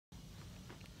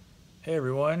Hey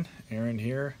everyone, Aaron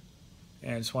here,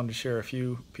 and I just wanted to share a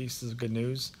few pieces of good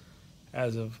news.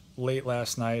 As of late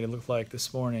last night, it looked like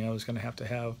this morning I was going to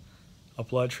have a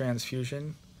blood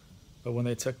transfusion, but when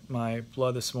they took my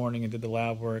blood this morning and did the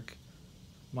lab work,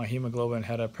 my hemoglobin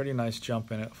had a pretty nice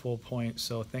jump in it, full point,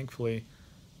 so thankfully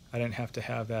I didn't have to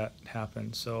have that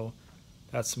happen, so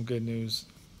that's some good news.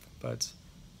 But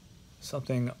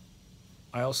something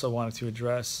I also wanted to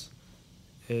address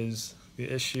is the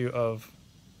issue of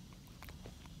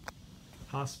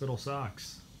hospital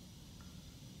socks.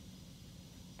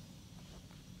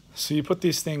 So you put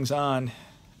these things on,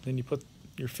 then you put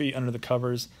your feet under the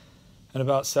covers, and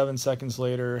about 7 seconds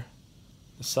later,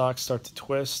 the socks start to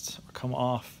twist or come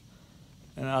off.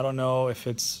 And I don't know if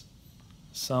it's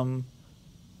some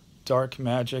dark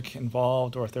magic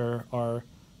involved or if there are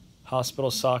hospital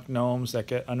sock gnomes that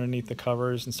get underneath the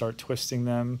covers and start twisting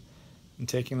them and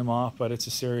taking them off, but it's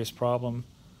a serious problem.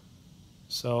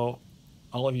 So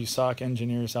all of you sock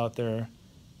engineers out there,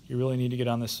 you really need to get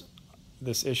on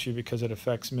this issue because it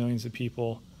affects millions of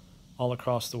people all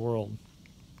across the world.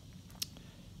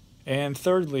 And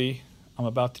thirdly, I'm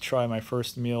about to try my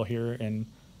first meal here in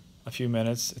a few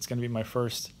minutes. It's going to be my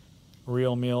first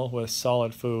real meal with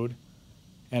solid food.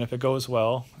 And if it goes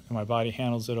well and my body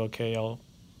handles it okay, I'll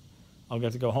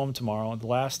get to go home tomorrow. The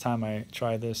last time I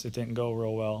tried this, it didn't go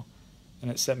real well,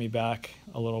 and it set me back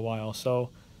a little while. So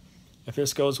if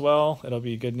this goes well, it'll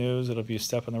be good news. It'll be a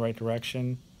step in the right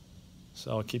direction.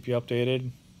 So I'll keep you updated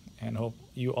and hope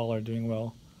you all are doing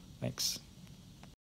well. Thanks.